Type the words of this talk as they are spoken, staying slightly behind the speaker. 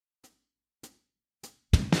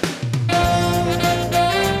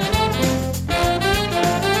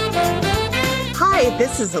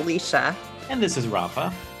This is Alicia. And this is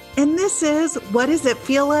Rafa. And this is What Does It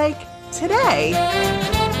Feel Like Today?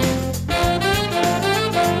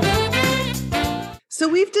 So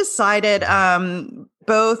we've decided,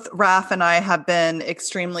 both Raf and I have been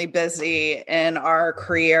extremely busy in our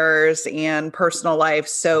careers and personal life.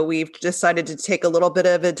 So we've decided to take a little bit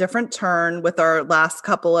of a different turn with our last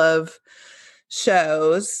couple of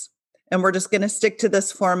shows. And we're just going to stick to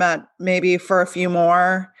this format maybe for a few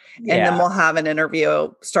more. Yeah. And then we'll have an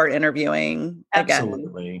interview, start interviewing again.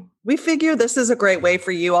 Absolutely. We figure this is a great way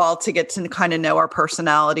for you all to get to kind of know our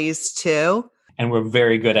personalities too. And we're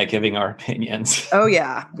very good at giving our opinions. Oh,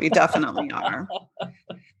 yeah, we definitely are.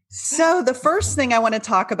 So the first thing I want to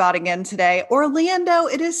talk about again today, Orlando,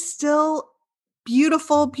 it is still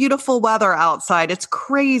beautiful, beautiful weather outside. It's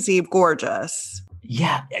crazy gorgeous.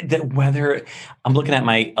 Yeah, the weather, I'm looking at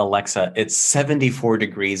my Alexa. It's 74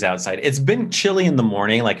 degrees outside. It's been chilly in the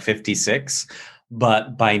morning, like 56.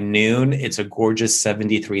 But by noon, it's a gorgeous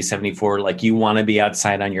 73, 74. Like you want to be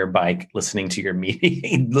outside on your bike, listening to your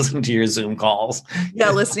meeting, listening to your Zoom calls.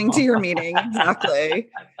 Yeah, listening to your meeting. Exactly.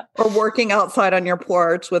 Or working outside on your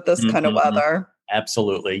porch with this kind of weather.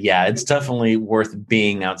 Absolutely. Yeah, it's definitely worth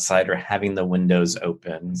being outside or having the windows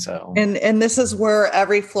open. So, and this is where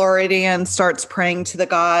every Floridian starts praying to the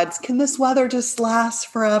gods. Can this weather just last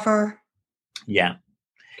forever? Yeah.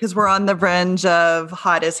 Because we're on the fringe of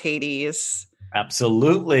hot as Hades.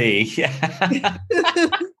 Absolutely. Yeah.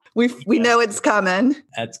 We know it's coming.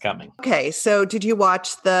 That's coming. Okay. So did you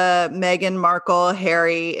watch the Meghan Markle,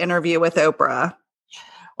 Harry interview with Oprah?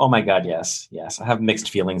 Oh my God. Yes. Yes. I have mixed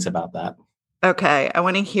feelings about that. Okay. I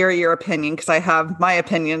want to hear your opinion because I have my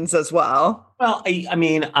opinions as well. Well,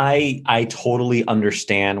 I totally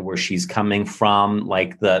understand where she's coming from.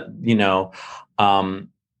 Like the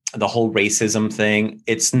whole racism thing,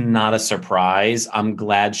 it's not a surprise. I'm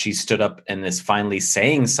glad she stood up and is finally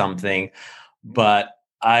saying something. But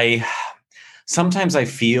sometimes I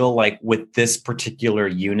feel like with this particular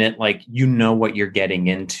unit, like, you know what you're getting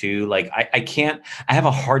into. Like, I have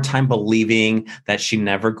a hard time believing that she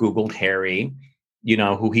never Googled Harry,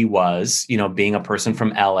 who he was, being a person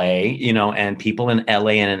from LA, and people in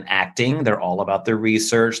LA and in acting, they're all about their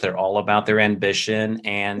research. They're all about their ambition.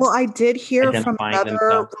 And well, I did hear from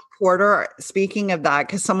another reporter, speaking of that,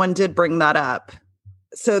 because someone did bring that up.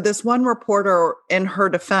 So this one reporter in her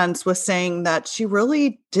defense was saying that she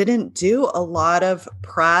really didn't do a lot of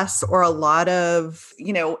press or a lot of,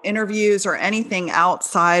 interviews or anything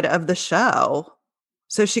outside of the show.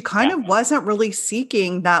 So she kind of wasn't really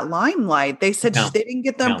seeking that limelight. They said they didn't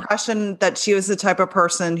get the impression that she was the type of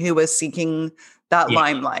person who was seeking that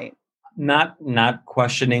limelight. Not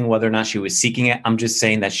questioning whether or not she was seeking it. I'm just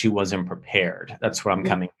saying that she wasn't prepared. That's where I'm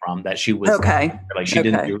coming from. That she was like she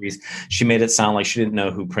didn't do. She made it sound like she didn't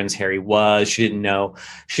know who Prince Harry was. She didn't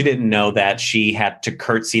know that she had to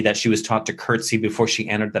curtsy. That she was taught to curtsy before she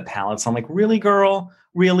entered the palace. I'm like, really, girl?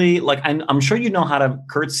 Really? Like, I'm sure you know how to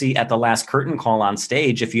curtsy at the last curtain call on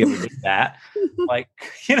stage if you ever did that. Like,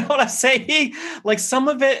 you know what I'm saying? Like, some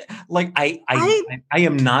of it, like, I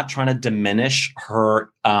am not trying to diminish her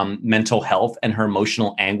mental health and her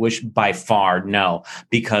emotional anguish by far. No,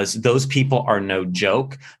 because those people are no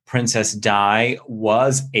joke. Princess Di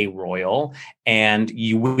was a royal, and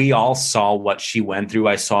we all saw what she went through.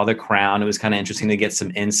 I saw The Crown. It was kind of interesting to get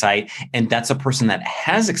some insight. And that's a person that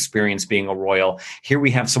has experience being a royal. Here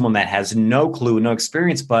we have someone that has no clue, no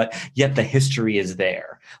experience, but yet the history is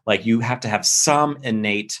there. Like, you have to have some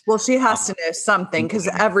innate. Well, she has to know something because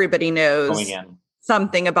everybody knows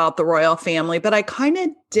something about the royal family. But I kind of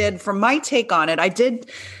did, from my take on it, I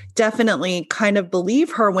did definitely kind of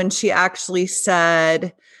believe her when she actually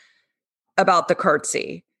said about the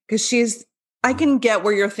curtsy, because I can get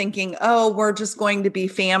where you're thinking, oh, we're just going to be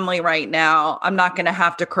family right now. I'm not going to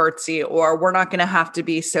have to curtsy, or we're not going to have to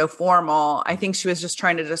be so formal. I think she was just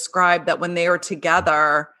trying to describe that when they are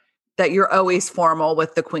together, that you're always formal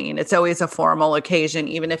with the queen. It's always a formal occasion,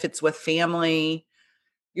 even if it's with family.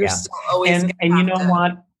 You're still always. And you know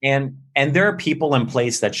what? And there are people in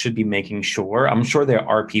place that should be making sure. I'm sure there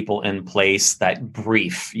are people in place that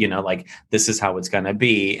brief, like, this is how it's going to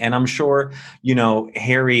be. And I'm sure,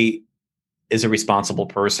 Harry is a responsible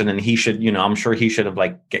person, and he should, I'm sure he should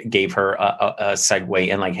have gave her a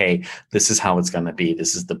segue and like, hey, this is how it's going to be.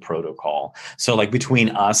 This is the protocol. So like, between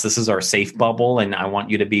us, this is our safe bubble, and I want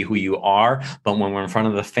you to be who you are. But when we're in front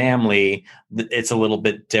of the family, it's a little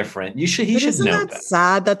bit different. He should know that.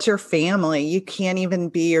 Sad that's your family. You can't even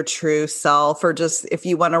be your true self, or just if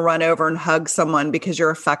you want to run over and hug someone because you're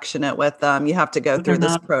affectionate with them, you have to go through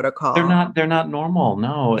this protocol. They're not normal.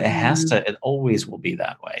 No, it has to. It always will be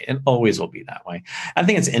that way. It always will be be that way. I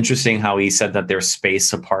think it's interesting how he said that there's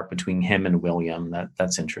space apart between him and William.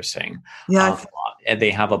 That's interesting. Yeah. And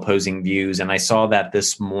they have opposing views. And I saw that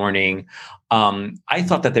this morning. I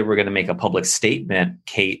thought that they were going to make a public statement,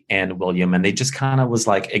 Kate and William, and they just kind of was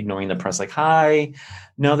like ignoring the press, like, hi,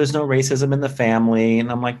 no, there's no racism in the family.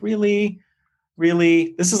 And I'm like, really?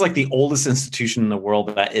 This is like the oldest institution in the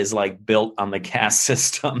world that is like built on the caste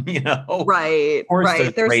system, you know? Right.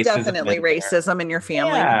 There's definitely racism in your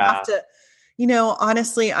family. Yeah. You have to, you know,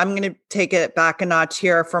 honestly, I'm going to take it back a notch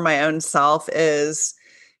here for my own self is,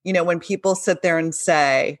 you know, when people sit there and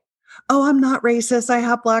say, oh, I'm not racist, I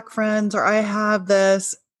have Black friends, or I have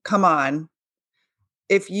this. Come on.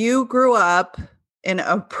 If you grew up in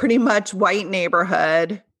a pretty much white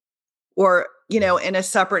neighborhood or, you know, in a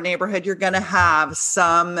separate neighborhood, you're going to have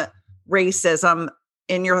some racism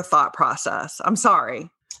in your thought process. I'm sorry.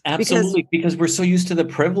 Absolutely. Because we're so used to the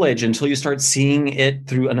privilege until you start seeing it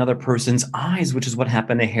through another person's eyes, which is what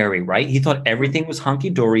happened to Harry, right? He thought everything was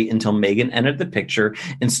hunky-dory until Meghan entered the picture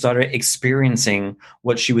and started experiencing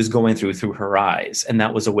what she was going through her eyes. And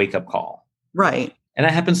that was a wake-up call. Right. And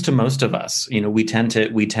that happens to most of us. You know, we tend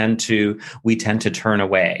to turn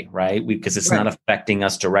away, right? Because it's not affecting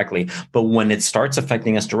us directly. But when it starts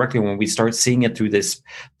affecting us directly, when we start seeing it through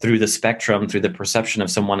the spectrum, through the perception of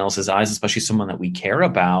someone else's eyes, especially someone that we care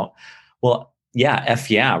about, well,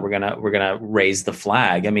 we're gonna raise the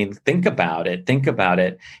flag. I mean, think about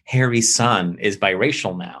it. Harry's son is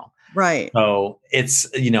biracial now. Right. So it's,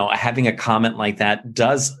 you know, having a comment like that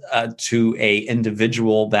does to a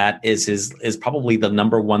individual that is probably the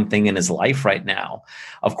number one thing in his life right now.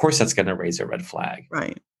 Of course, that's going to raise a red flag.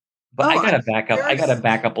 Right. But I got to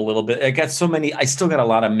back up a little bit. I still got a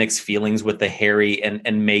lot of mixed feelings with the Harry and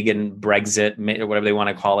Meghan Brexit, or whatever they want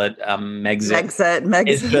to call it. Megxit.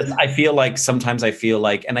 It's just, sometimes I feel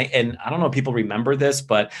like, and I don't know if people remember this,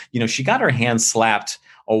 but, you know, she got her hand slapped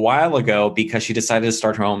a while ago because she decided to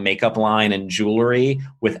start her own makeup line and jewelry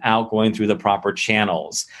without going through the proper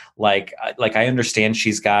channels. Like I understand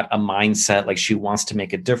she's got a mindset, like she wants to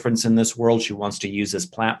make a difference in this world. She wants to use this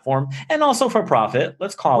platform and also for profit.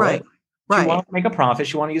 Let's call it. She wants to make a profit.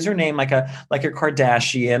 She wants to use her name like a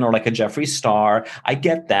Kardashian or like a Jeffree Star. I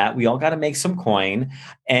get that. We all got to make some coin.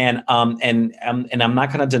 And I'm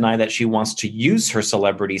not going to deny that she wants to use her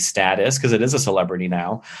celebrity status, because it is a celebrity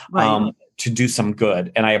now, to do some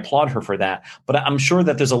good. And I applaud her for that. But I'm sure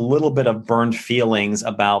that there's a little bit of burned feelings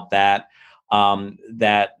about that.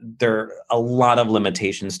 That there are a lot of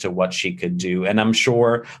limitations to what she could do. And I'm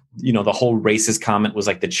sure, you know, the whole racist comment was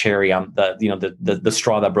like the cherry on the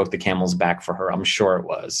straw that broke the camel's back for her. I'm sure it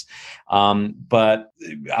was. But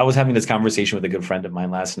I was having this conversation with a good friend of mine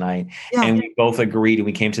last night, and we both agreed and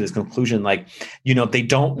we came to this conclusion, like, you know, they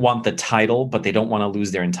don't want the title, but they don't want to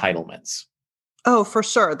lose their entitlements. Oh, for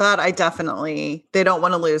sure. They don't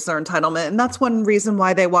want to lose their entitlement. And that's one reason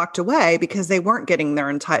why they walked away, because they weren't getting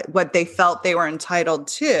what they felt they were entitled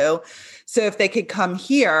to. So if they could come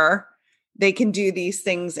here, they can do these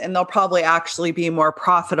things and they'll probably actually be more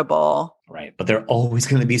profitable. Right. But they're always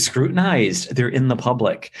going to be scrutinized. They're in the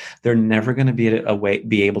public. They're never going to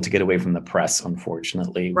be able to get away from the press,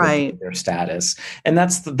 unfortunately, with their status. And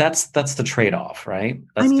that's the trade-off, right?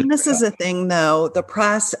 This is the thing, though. The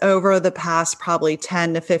press over the past probably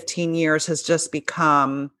 10 to 15 years has just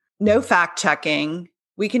become no fact checking.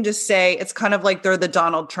 We can just say, it's kind of like they're the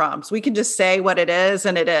Donald Trumps. We can just say what it is,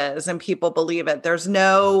 and people believe it.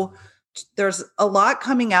 There's a lot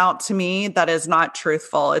coming out to me that is not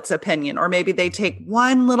truthful. It's opinion, or maybe they take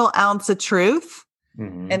one little ounce of truth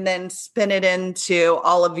and then spin it into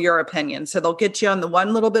all of your opinion. So they'll get you on the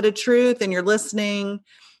one little bit of truth and you're listening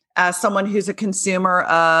as someone who's a consumer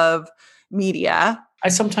of media. I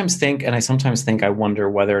sometimes think I wonder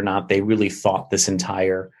whether or not they really thought this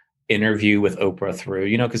entire interview with Oprah through,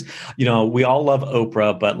 you know, because, you know, we all love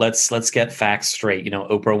Oprah, but let's get facts straight. You know,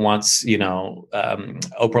 Oprah wants, you know,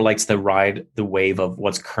 Oprah likes to ride the wave of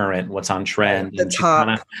what's current, what's on trend.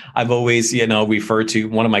 And I've always, you know, referred to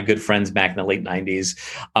one of my good friends back in the late 90s,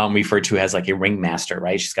 referred to as like a ringmaster,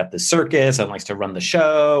 right? She's got the circus and likes to run the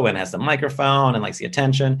show and has the microphone and likes the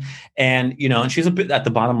attention. And, you know, and she's at the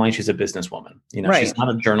bottom line, she's a businesswoman. You know, she's not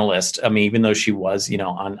a journalist. I mean, even though she was, you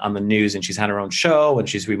know, on the news, and she's had her own show and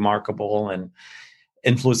she's remarkable and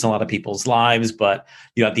influenced a lot of people's lives. But,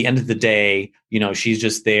 you know, at the end of the day, you know, she's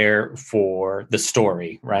just there for the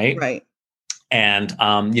story. Right. Right. And,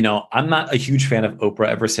 you know, I'm not a huge fan of Oprah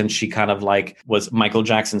ever since she kind of like was Michael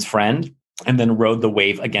Jackson's friend and then rode the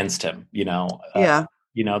wave against him, you know.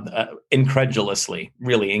 incredulously,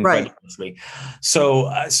 really incredulously.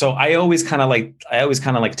 Right. So I always kind of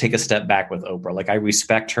like take a step back with Oprah. Like I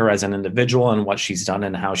respect her as an individual and what she's done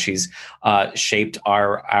and how she's shaped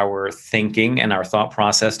our thinking and our thought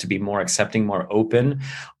process to be more accepting, more open,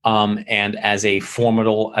 and as a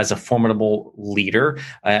formidable leader,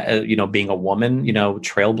 being a woman,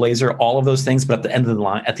 trailblazer, all of those things. But at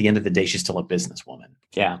the end of the day, she's still a businesswoman.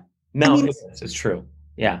 Yeah, no, it's true.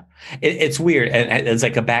 Yeah, it's weird. And it's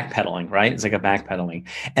like a backpedaling, right? It's like a backpedaling.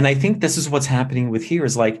 And I think this is what's happening with here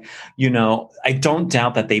is like, I don't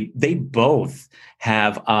doubt that they both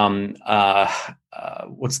have,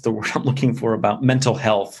 what's the word I'm looking for, about mental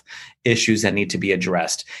health issues that need to be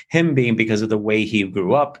addressed. Him being because of the way he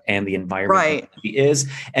grew up and the environment that he is,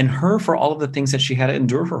 and her for all of the things that she had to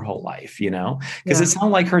endure her whole life, because it's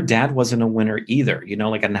not like her dad wasn't a winner either,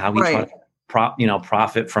 like, and how he tried to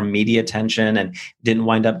profit from media attention and didn't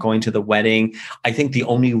wind up going to the wedding. I think the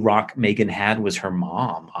only rock Meghan had was her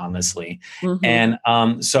mom, honestly. Mm-hmm.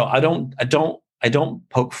 And so I don't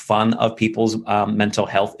poke fun of people's mental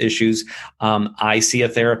health issues. I see a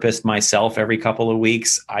therapist myself every couple of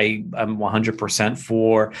weeks. I am 100%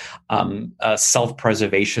 for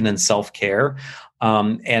self-preservation and self-care.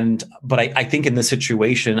 But I think in this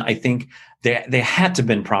situation, I think there had to have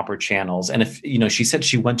been proper channels. And if, she said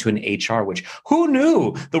she went to an HR, which who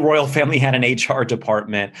knew the royal family had an HR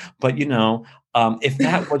department, but if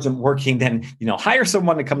that wasn't working, then, hire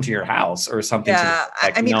someone to come to your house or something. Yeah.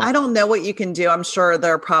 I don't know what you can do. I'm sure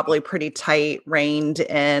they're probably pretty tight reined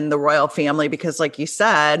in the royal family because like you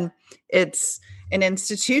said, it's an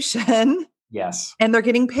institution. Yes. And they're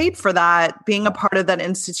getting paid for that, being a part of that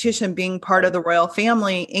institution, being part of the royal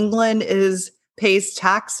family. England pays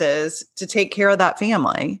taxes to take care of that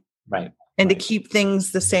family. Right. And to keep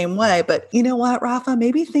things the same way. But you know what, Rafa?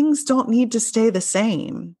 Maybe things don't need to stay the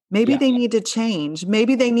same. Maybe they need to change.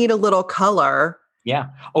 Maybe they need a little color. Yeah.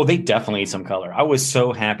 Oh, they definitely need some color. I was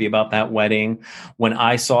so happy about that wedding when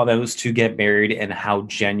I saw those two get married and how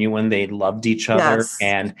genuine they loved each other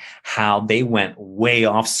and how they went way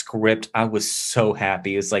off script. I was so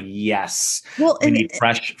happy. It's like, yes, we need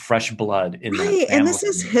fresh blood in that family. And this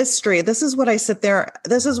is history. This is what I sit there.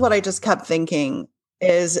 This is what I just kept thinking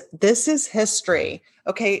this is history.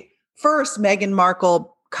 Okay. First, Meghan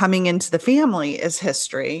Markle coming into the family is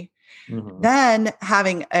history. Mm-hmm. Then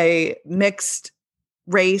having a mixed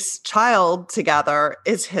race child together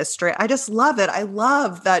is history. I just love it. I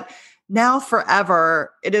love that now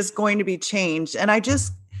forever it is going to be changed. And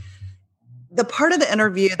the part of the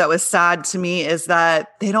interview that was sad to me is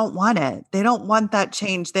that they don't want it. They don't want that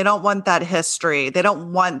change. They don't want that history. They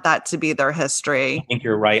don't want that to be their history. I think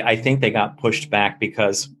you're right. I think they got pushed back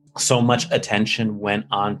because so much attention went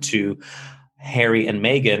on to Harry and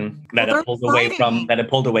Meghan that it pulled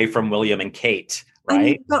away from William and Kate.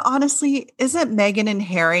 Right. But honestly, isn't Meghan and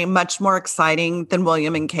Harry much more exciting than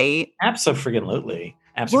William and Kate? Absolutely.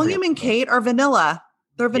 William and Kate are vanilla.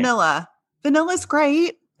 They're vanilla. Yeah. Vanilla's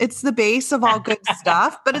great. It's the base of all good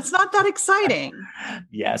stuff, but it's not that exciting.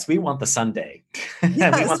 Yes, we want the sundae.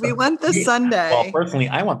 Yes, we want the sundae. Well, personally,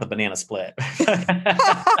 I want the banana split.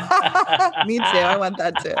 Me too. I want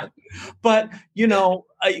that too. But,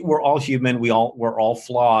 we're all human. We're all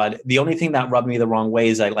flawed. The only thing that rubbed me the wrong way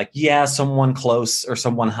is someone close or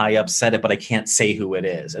someone high up said it, but I can't say who it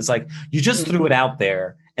is. It's like, you just threw it out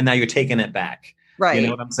there and now you're taking it back. Right. You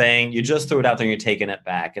know what I'm saying? You just threw it out there and you're taking it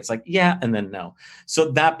back. It's like, yeah, and then no.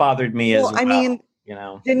 So that bothered me as well. I mean,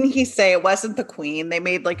 didn't he say it wasn't the Queen? They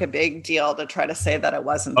made like a big deal to try to say that it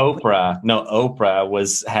wasn't Oprah. No,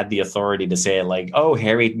 Oprah had the authority to say it like, oh,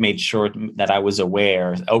 Harry made sure that I was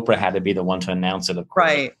aware. Oprah had to be the one to announce it, of course.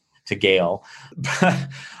 Right. To Gail. But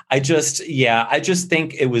I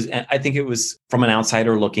think it was from an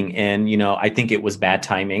outsider looking in, I think it was bad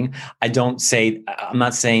timing. I'm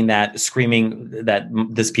not saying that screaming that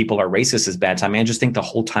these people are racist is bad timing. I just think the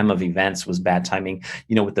whole time of events was bad timing,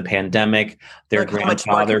 with the pandemic, their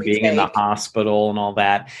grandfather being in the hospital and all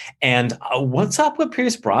that. And what's up with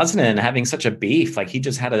Pierce Brosnan having such a beef? Like he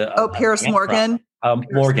just had Pierce Morgan.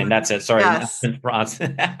 Morgan, that's it. Sorry. Yes. That's what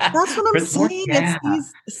I'm saying. Yeah.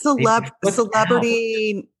 It's these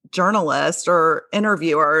celebrity journalists or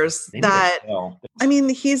interviewers he's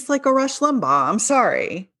like a Rush Limbaugh. I'm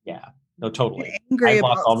sorry. Yeah, no, totally. I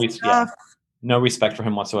lost all no respect for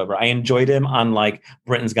him whatsoever. I enjoyed him on like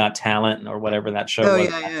Britain's Got Talent or whatever that show was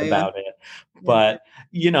about it. But,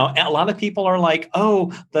 a lot of people are like,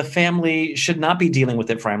 oh, the family should not be dealing with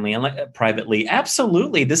it privately.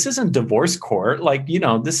 Absolutely. This isn't divorce court. Like,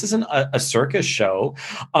 this isn't a circus show.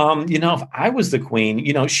 If I was the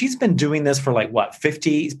queen, she's been doing this for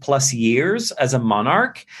 50 plus years as a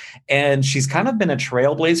monarch. And she's kind of been a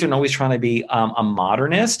trailblazer and always trying to be a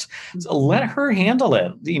modernist. So let her handle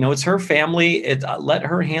it. It's her family. Let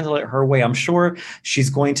her handle it her way. I'm sure she's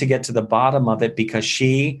going to get to the bottom of it because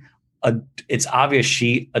it's obvious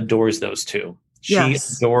she adores those two. She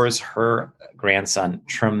adores her grandson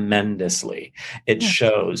tremendously. It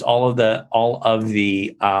shows all of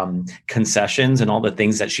the concessions and all the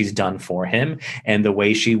things that she's done for him and the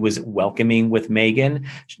way she was welcoming with Meghan.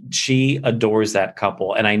 She adores that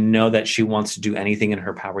couple. And I know that she wants to do anything in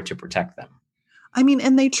her power to protect them. I mean,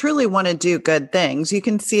 and they truly want to do good things. You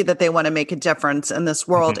can see that they want to make a difference in this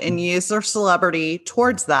world and use their celebrity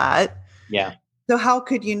towards that. Yeah. So how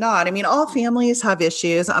could you not? I mean, all families have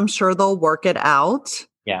issues. I'm sure they'll work it out.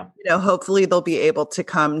 Yeah. Hopefully they'll be able to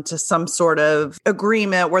come to some sort of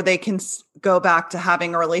agreement where they can go back to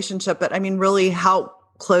having a relationship. But I mean, really, how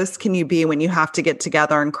close can you be when you have to get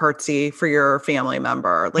together and curtsy for your family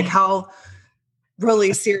member? Like how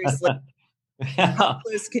really seriously? How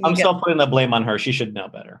close can you I'm still putting the blame on her. She should know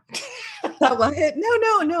better. What?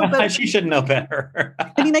 No. But she should know better.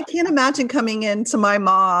 I mean, I can't imagine coming into my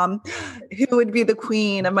mom, who would be the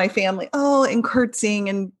queen of my family, and curtsying.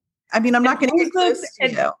 And I mean, I'm not going to get close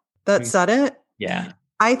to you. That's it? Yeah.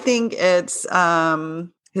 I think it's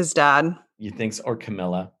his dad. You think, or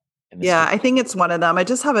Camilla? Yeah, I think it's one of them. I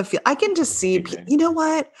just have a feel. I can just see, you know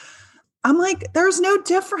what? I'm like, there's no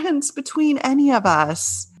difference between any of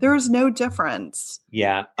us. There's no difference.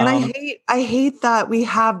 Yeah. And I hate that we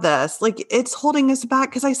have this. Like, it's holding us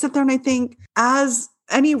back because I sit there and I think as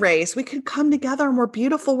any race, we could come together and we're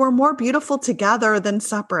beautiful. We're more beautiful together than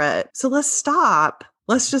separate. So let's stop.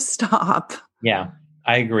 Let's just stop. Yeah.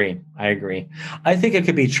 I agree. I think it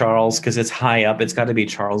could be Charles because it's high up. It's got to be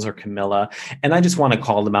Charles or Camilla. And I just want to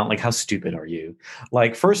call them out. Like, how stupid are you?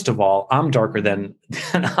 Like, first of all, I'm darker than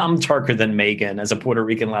Meghan as a Puerto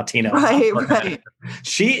Rican Latino. Right.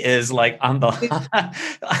 She is like on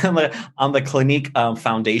the Clinique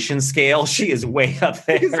Foundation scale. She is way up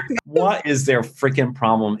there. What is their freaking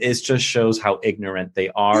problem? It just shows how ignorant they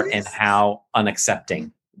are and how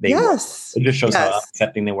unaccepting. It just shows how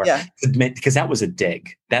accepting they were. Yeah. Because that was a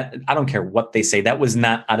dig. That I don't care what they say. That was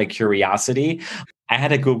not out of curiosity. I had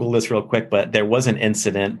to Google this real quick, but there was an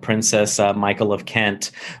incident. Princess Michael of Kent.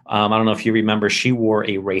 I don't know if you remember. She wore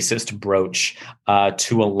a racist brooch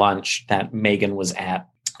to a lunch that Meghan was at,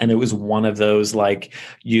 and it was one of those during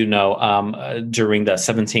the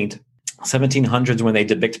 1700s when they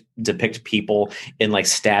depict people in like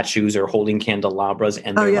statues or holding candelabras,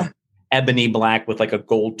 and they're ebony black with like a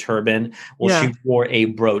gold turban. Well, she wore a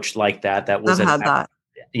brooch like that. That was that.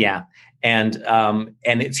 Yeah. And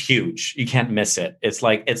it's huge. You can't miss it. It's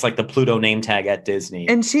like the Pluto name tag at Disney.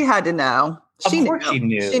 And she had to know. She knew. She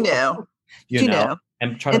knew. She knew.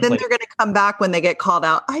 And then they're going to come back when they get called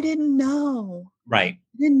out. I didn't know. Right.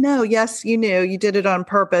 I didn't know. Yes, you knew. You did it on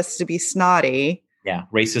purpose to be snotty. Yeah,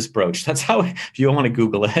 racist brooch. That's how, if you want to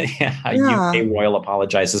Google it, UK royal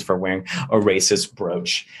apologizes for wearing a racist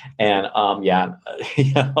brooch. And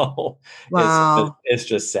wow. It's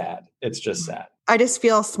just sad. It's just sad. I just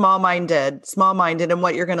feel small-minded and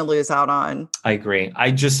what you're going to lose out on. I agree.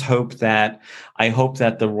 I just hope that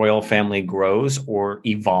the royal family grows or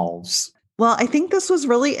evolves. Well, I think this was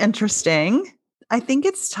really interesting. I think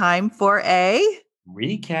it's time for a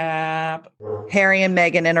recap. Harry and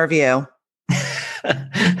Meghan interview.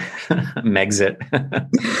 Megxit.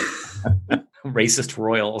 Racist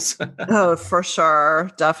royals. Oh, for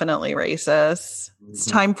sure. Definitely racist. It's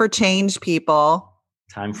time for change, people.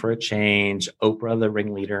 Time for a change. Oprah, the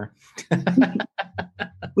ringleader.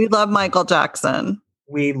 We love Michael Jackson.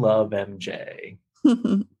 We love MJ.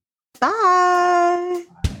 Bye.